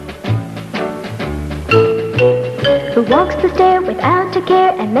who walks the stair without a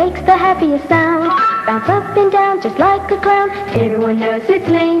care and makes the happiest sound. Bounce up and down just like a clown. Everyone knows it's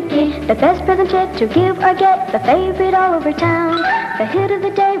Slinky, the best present yet to give or get, the favorite all over town. The hit of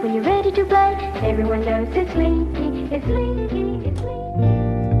the day when you're ready to play. Everyone knows it's Slinky, it's Slinky, it's Slinky.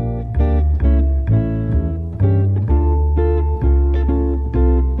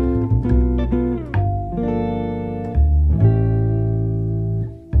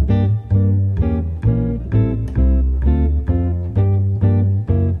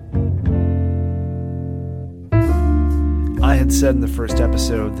 Said in the first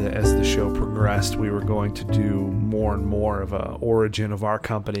episode that as the show progressed, we were going to do more and more of a origin of our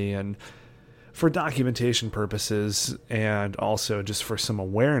company, and for documentation purposes and also just for some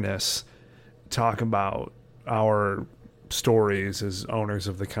awareness, talk about our stories as owners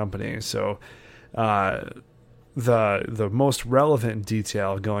of the company. So the most relevant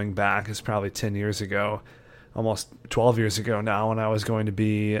detail going back is probably 10 years ago, almost 12 years ago now, when I was going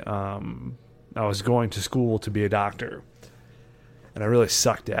to school to be a doctor. And I really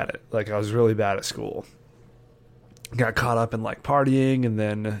sucked at it. Like, I was really bad at school. Got caught up in, like, partying, and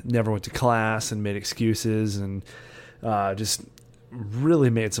then never went to class and made excuses, and just really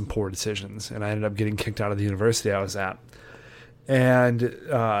made some poor decisions. And I ended up getting kicked out of the university I was at. And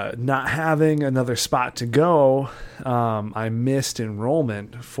not having another spot to go, I missed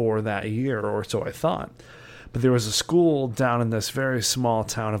enrollment for that year, or so I thought. But there was a school down in this very small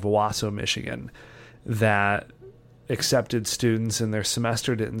town of Owasso, Michigan, that accepted students, and their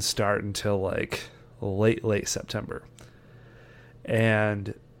semester didn't start until like late September.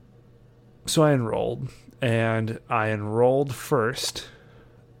 And so I enrolled first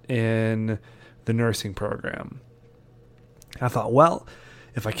in the nursing program. I thought, well,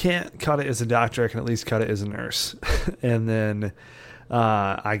 if I can't cut it as a doctor, I can at least cut it as a nurse. And then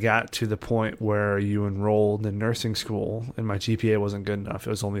I got to the point where you enrolled in nursing school, and my GPA wasn't good enough. It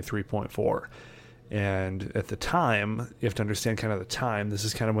was only 3.4. And at the time, you have to understand kind of the time, this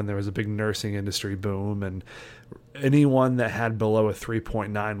is kind of when there was a big nursing industry boom, and anyone that had below a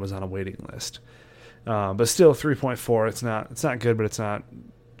 3.9 was on a waiting list. But still 3.4, it's not good, but it's not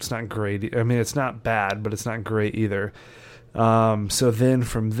great. I mean, it's not bad, but it's not great either. So then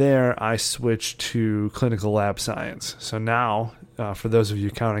from there, I switched to clinical lab science. So now, for those of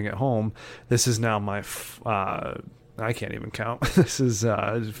you counting at home, this is now my I can't even count. This is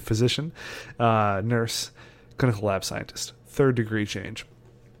physician, nurse, clinical lab scientist, 3rd degree change.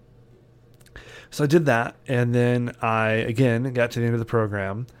 So I did that, and then I, again, got to the end of the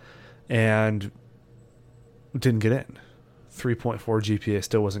program and didn't get in. 3.4 GPA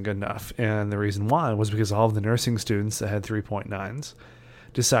still wasn't good enough. And the reason why was because all of the nursing students that had 3.9s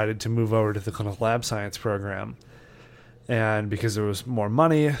decided to move over to the clinical lab science program. And because there was more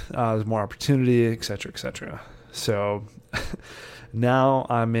money, there was more opportunity, et cetera, et cetera. So now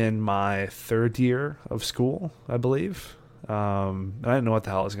I'm in my 3rd year of school, I believe. I didn't know what the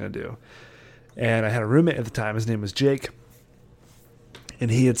hell I was going to do. And I had a roommate at the time. His name was Jake. And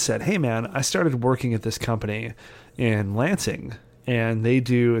he had said, hey, man, I started working at this company in Lansing. And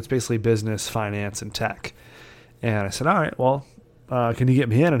it's basically business, finance, and tech. And I said, all right, well, can you get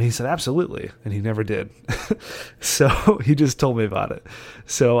me in? And he said, absolutely. And he never did. So he just told me about it.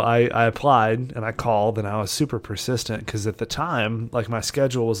 So I applied, and I called, and I was super persistent because at the time, like, my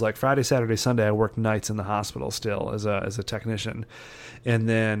schedule was like Friday, Saturday, Sunday. I worked nights in the hospital still as a technician. And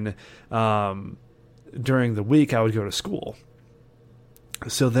then during the week, I would go to school.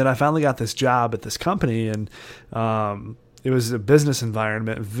 So then I finally got this job at this company, and it was a business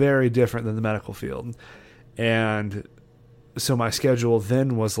environment, very different than the medical field. And so my schedule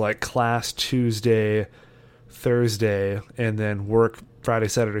then was like class Tuesday, Thursday, and then work Friday,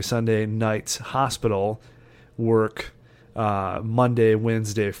 Saturday, Sunday, nights, hospital, work Monday,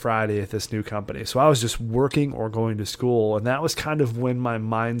 Wednesday, Friday at this new company. So I was just working or going to school. And that was kind of when my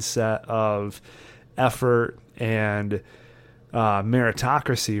mindset of effort and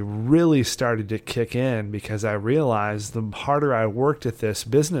meritocracy really started to kick in, because I realized the harder I worked at this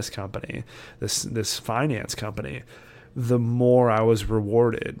business company, this finance company, the more I was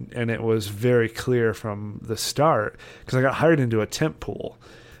rewarded. And it was very clear from the start, because I got hired into a temp pool,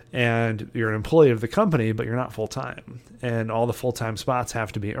 and you're an employee of the company, but you're not full-time, and all the full-time spots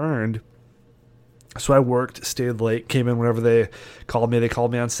have to be earned. So I worked, stayed late, came in whenever they called me. They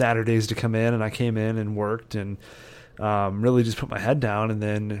called me on Saturdays to come in, and I came in and worked, and really just put my head down. And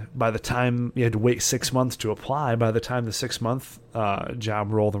then by the time you had to wait 6 months to apply, by the time the 6-month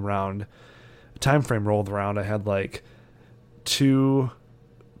job rolled around, time frame rolled around, I had like 2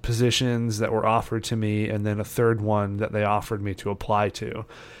 positions that were offered to me, and then a third one that they offered me to apply to.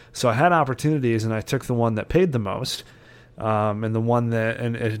 So I had opportunities, and I took the one that paid the most,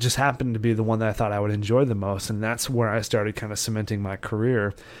 and it just happened to be the one that I thought I would enjoy the most, and that's where I started kind of cementing my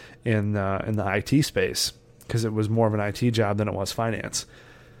career in the IT space, because it was more of an IT job than it was finance.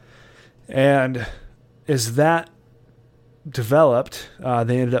 And as that developed,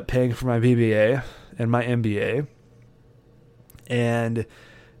 they ended up paying for my BBA and my MBA. And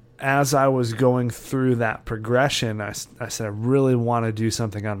as I was going through that progression, I said, I really want to do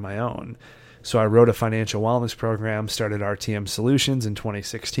something on my own. So I wrote a financial wellness program, started RTM Solutions in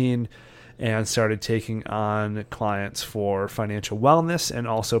 2016, and started taking on clients for financial wellness and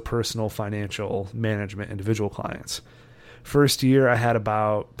also personal financial management, individual clients. First year, I had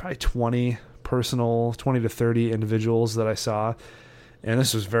about probably 20 to 30 individuals that I saw. And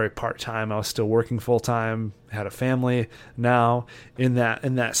this was very part-time. I was still working full-time, had a family. Now, in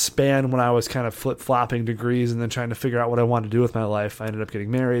that span when I was kind of flip-flopping degrees and then trying to figure out what I wanted to do with my life, I ended up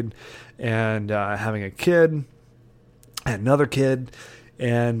getting married and having a kid, I had another kid,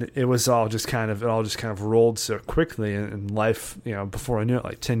 and it all just kind of rolled so quickly in life. Before I knew it,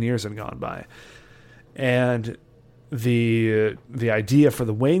 like 10 years had gone by. And the idea for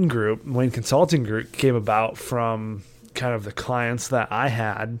the Wayne Consulting Group came about from kind of the clients that I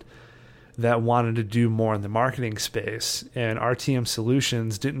had that wanted to do more in the marketing space, and RTM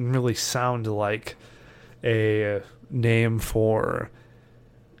Solutions didn't really sound like a name for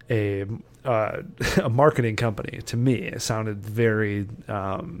a marketing company to me. It sounded very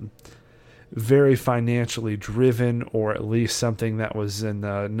very financially driven, or at least something that was in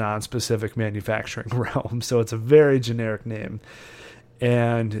the non-specific manufacturing realm. So it's a very generic name.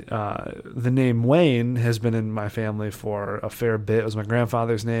 And the name Wayne has been in my family for a fair bit. It was my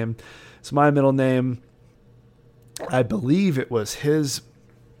grandfather's name. It's my middle name. I believe it was his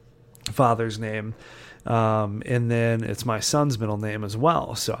father's name. And then it's my son's middle name as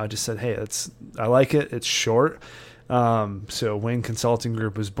well. So I just said, hey, I like it. It's short. So Wayne Consulting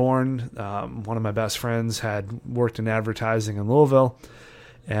Group was born. One of my best friends had worked in advertising in Louisville.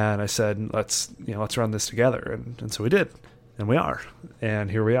 And I said, let's run this together. And so we did. And we are.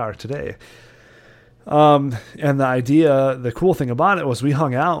 And here we are today. And the cool thing about it was we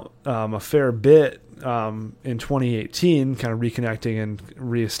hung out a fair bit in 2018, kind of reconnecting and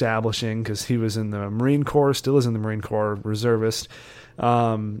reestablishing, because he was in the Marine Corps, still is in the Marine Corps, reservist.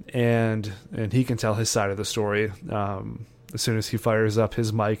 And he can tell his side of the story as soon as he fires up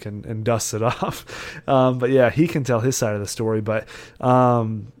his mic and dusts it off. But yeah, he can tell his side of the story. But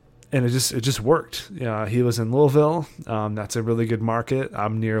and it just worked. He was in Louisville. That's a really good market.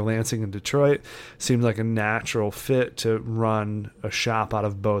 I'm near Lansing and Detroit. Seemed like a natural fit to run a shop out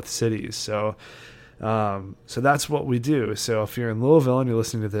of both cities. So that's what we do. So if you're in Louisville and you're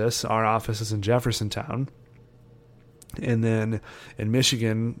listening to this, our office is in Jeffersontown. And then in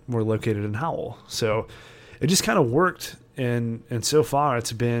Michigan, we're located in Howell. So it just kind of worked. And so far,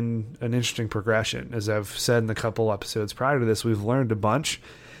 it's been an interesting progression. As I've said in a couple episodes prior to this, we've learned a bunch.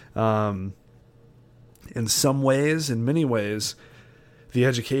 In many ways, the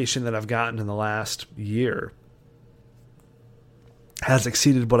education that I've gotten in the last year has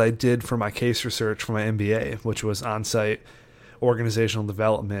exceeded what I did for my case research for my MBA, which was on-site organizational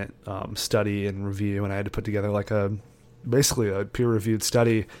development, study and review. And I had to put together basically a peer-reviewed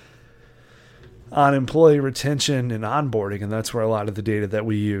study on employee retention and onboarding, and that's where a lot of the data that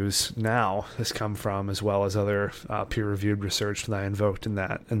we use now has come from, as well as other peer-reviewed research that I invoked in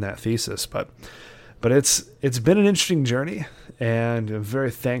that thesis. But it's been an interesting journey, and I'm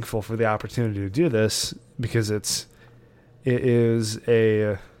very thankful for the opportunity to do this, because it's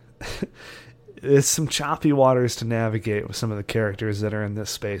some choppy waters to navigate with some of the characters that are in this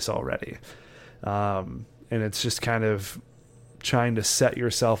space already, and it's just kind of trying to set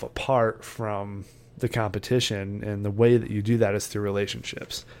yourself apart from the competition, and the way that you do that is through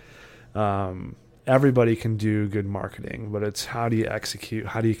relationships. Everybody can do good marketing, but it's how do you execute,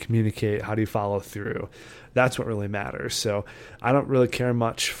 how do you communicate, how do you follow through? That's what really matters. So I don't really care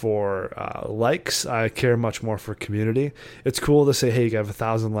much for likes. I care much more for community. It's cool to say, hey, you have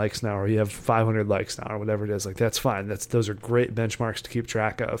 1,000 likes now, or you have 500 likes now, or whatever it is. That's fine. Those are great benchmarks to keep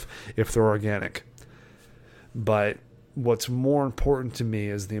track of if they're organic. But what's more important to me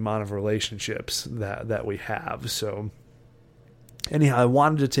is the amount of relationships that we have. So anyhow, I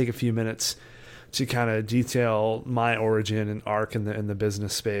wanted to take a few minutes to kind of detail my origin and arc in the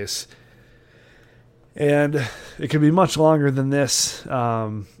business space. And it could be much longer than this.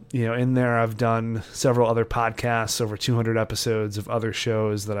 In there I've done several other podcasts, over 200 episodes of other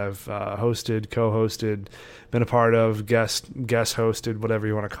shows that I've hosted, co-hosted, been a part of, guest hosted, whatever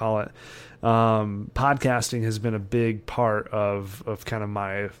you want to call it. Podcasting has been a big part of kind of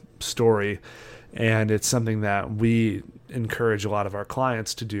my story, and it's something that we encourage a lot of our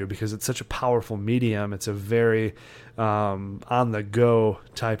clients to do because it's such a powerful medium. It's a very on-the-go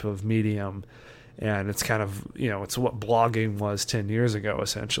type of medium. And it's kind of, it's what blogging was 10 years ago,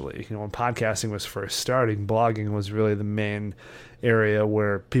 essentially. When podcasting was first starting, blogging was really the main area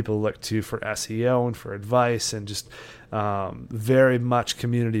where people looked to for SEO and for advice, and just very much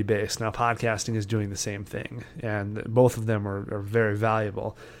community-based. Now, podcasting is doing the same thing, and both of them are very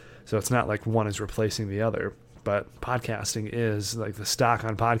valuable. So it's not like one is replacing the other. But podcasting is, like, the stock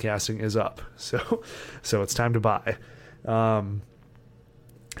on podcasting is up. So it's time to buy.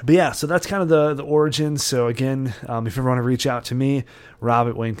 But yeah, so that's kind of the origin. So again, if you ever want to reach out to me,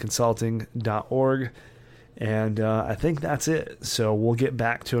 rob@wayneconsulting.org. And I think that's it. So we'll get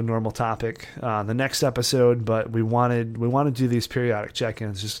back to a normal topic the next episode, but we want to do these periodic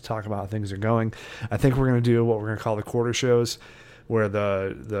check-ins just to talk about how things are going. I think we're going to do what we're going to call the quarter shows, where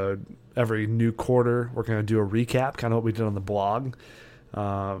the every new quarter we're going to do a recap, kind of what we did on the blog.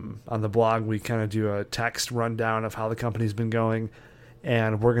 On the blog, we kind of do a text rundown of how the company's been going.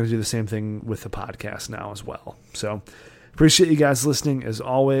 And we're going to do the same thing with the podcast now as well. So appreciate you guys listening as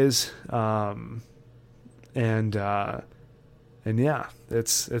always. And yeah,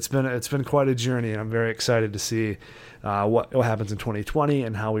 it's been quite a journey, and I'm very excited to see what happens in 2020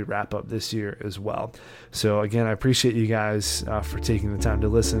 and how we wrap up this year as well. So again, I appreciate you guys for taking the time to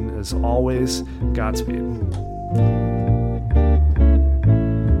listen as always. Godspeed.